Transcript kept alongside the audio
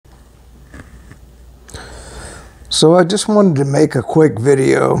So I just wanted to make a quick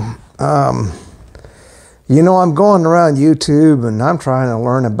video. I'm going around YouTube and I'm trying to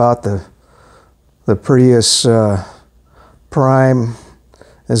learn about the Prius Prime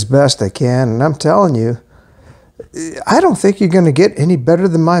as best I can. And I'm telling you, I don't think you're going to get any better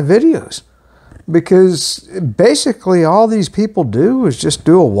than my videos. Because basically all these people do is just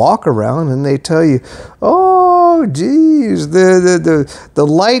do a walk around and they tell you, oh geez, the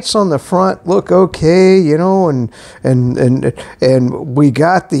lights on the front look okay, you know, and we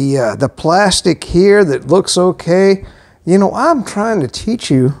got the plastic here that looks okay. You know, I'm trying to teach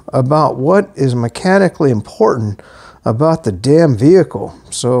you about what is mechanically important about the damn vehicle.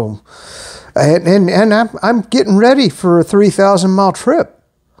 So and I'm getting ready for a 3,000-mile trip.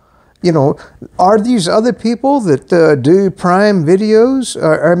 You know, are these other people that do Prime videos?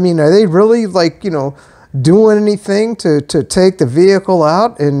 I mean, are they really, like, you know, doing anything to take the vehicle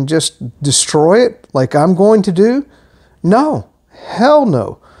out and just destroy it like I'm going to do? No. Hell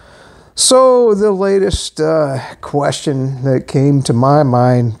no. So the latest question that came to my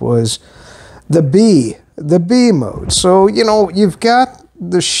mind was the B mode. So, you know, you've got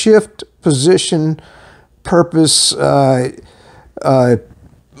the shift, position, purpose,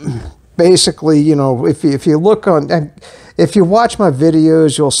 basically, you know, if you look on, if you watch my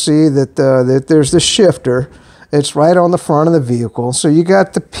videos, you'll see that that there's the shifter. It's right on the front of the vehicle. So you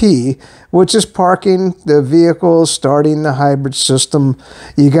got the P, which is parking the vehicle, starting the hybrid system.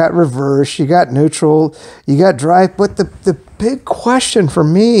 You got reverse, you got neutral, you got drive. But the big question for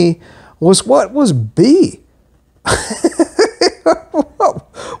me was, what was B?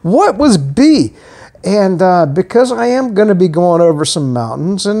 What was B? And because I am going to be going over some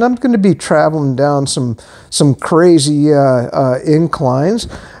mountains and I'm going to be traveling down some crazy inclines.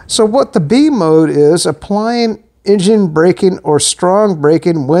 So what the B mode is, applying engine braking or strong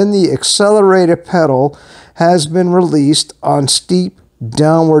braking when the accelerator pedal has been released on steep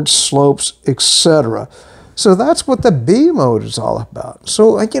downward slopes, etc. So that's what the B mode is all about.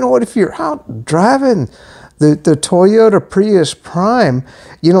 So, you know what, if you're out driving the Toyota Prius Prime,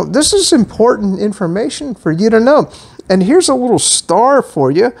 you know, this is important information for you to know. And here's a little star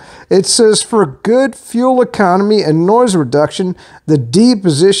for you. It says, for good fuel economy and noise reduction, the D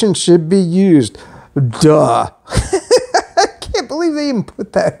position should be used. Duh. I can't believe they even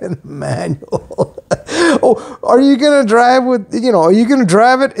put that in the manual. Oh, are you going to drive with, you know, are you going to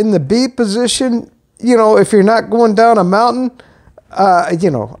drive it in the B position, you know, if you're not going down a mountain? You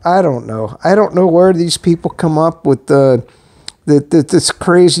know, I don't know. I don't know where these people come up with this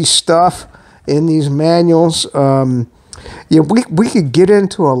crazy stuff in these manuals. You know, we could get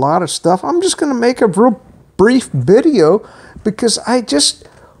into a lot of stuff. I'm just going to make a real brief video because I just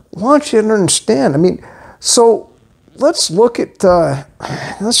want you to understand. I mean, so let's look at,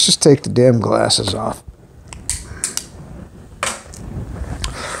 let's just take the damn glasses off.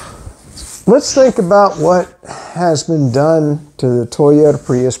 Let's think about what has been done to the Toyota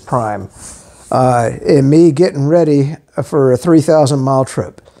Prius Prime and me getting ready for a 3,000-mile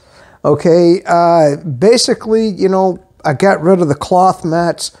trip. Okay, basically, you know, I got rid of the cloth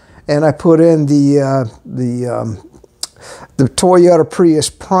mats and I put in the Toyota Prius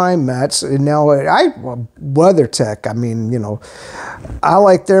Prime mats. And now WeatherTech, I mean, you know, I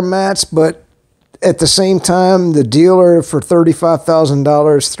like their mats, but at the same time, the dealer for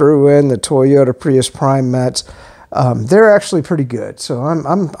 $35,000 threw in the Toyota Prius Prime mats. They're actually pretty good, so I'm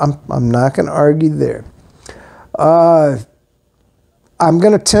not going to argue there. I'm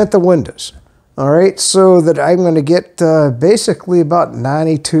going to tint the windows, all right, so that I'm going to get basically about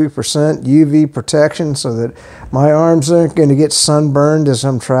 92% UV protection, so that my arms aren't going to get sunburned as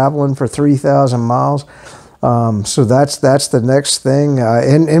I'm traveling for 3,000 miles. So that's the next thing,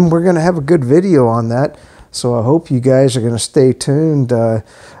 and we're going to have a good video on that. So I hope you guys are going to stay tuned.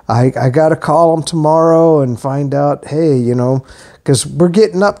 I got to call them tomorrow and find out, hey, you know, because we're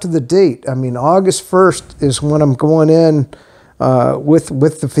getting up to the date. I mean, August 1st is when I'm going in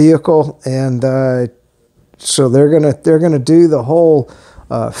with the vehicle, and so they're gonna do the whole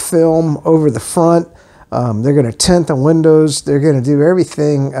film over the front. They're going to tint the windows. They're going to do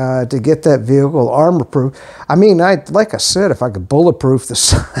everything to get that vehicle armor-proof. I mean, like I said, if I could bulletproof the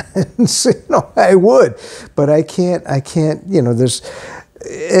signs, you know, I would. But I can't. You know,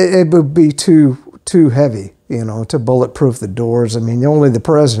 it would be too heavy, you know, to bulletproof the doors. I mean, only the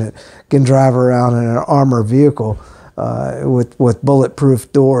president can drive around in an armored vehicle with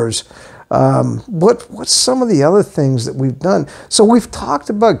bulletproof doors. What's some of the other things that we've done? So we've talked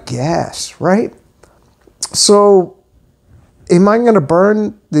about gas, right? So, am I going to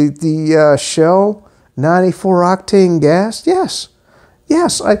burn the Shell 94 octane gas? Yes.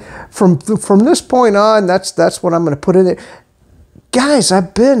 Yes, from this point on, that's what I'm going to put in there. Guys,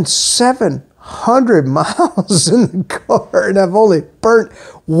 I've been 700 miles in the car, and I've only burnt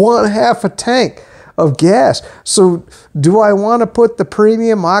 1/2 a tank of gas. So do I want to put the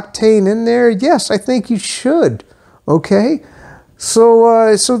premium octane in there? Yes, I think you should. Okay,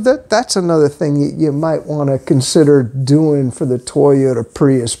 so that's another thing you might want to consider doing for the Toyota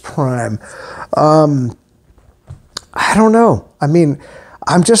Prius Prime. I don't know. I mean,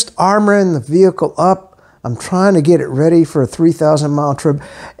 I'm just armoring the vehicle up. I'm trying to get it ready for a 3,000-mile trip.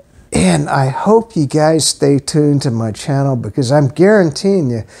 And I hope you guys stay tuned to my channel, because I'm guaranteeing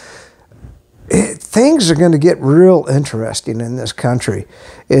you, things are going to get real interesting in this country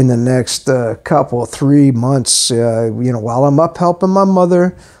in the next 3 months. You know, while I'm up helping my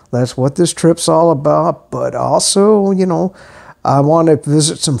mother, that's what this trip's all about. But also, you know, I want to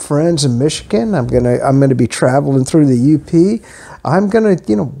visit some friends in Michigan. I'm gonna be traveling through the UP.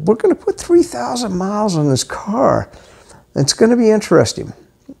 We're gonna put 3,000 miles on this car. It's gonna be interesting.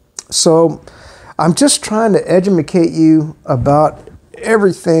 So I'm just trying to educate you about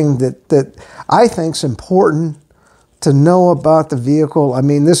everything that I think is important to know about the vehicle. I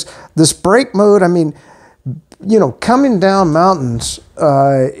mean, this brake mode, I mean, you know, coming down mountains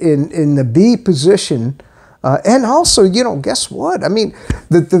in the B position, and also, you know, guess what? I mean,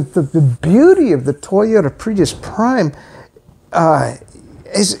 the beauty of the Toyota Prius Prime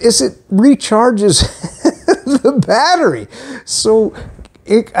is it recharges the battery. So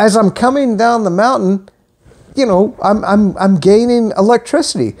as I'm coming down the mountain, you know, I'm gaining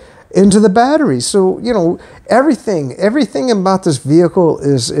electricity into the battery. So, you know, everything about this vehicle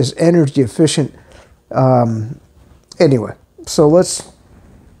is energy efficient. Anyway, so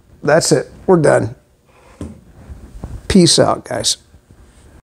that's it. We're done. Peace out, guys.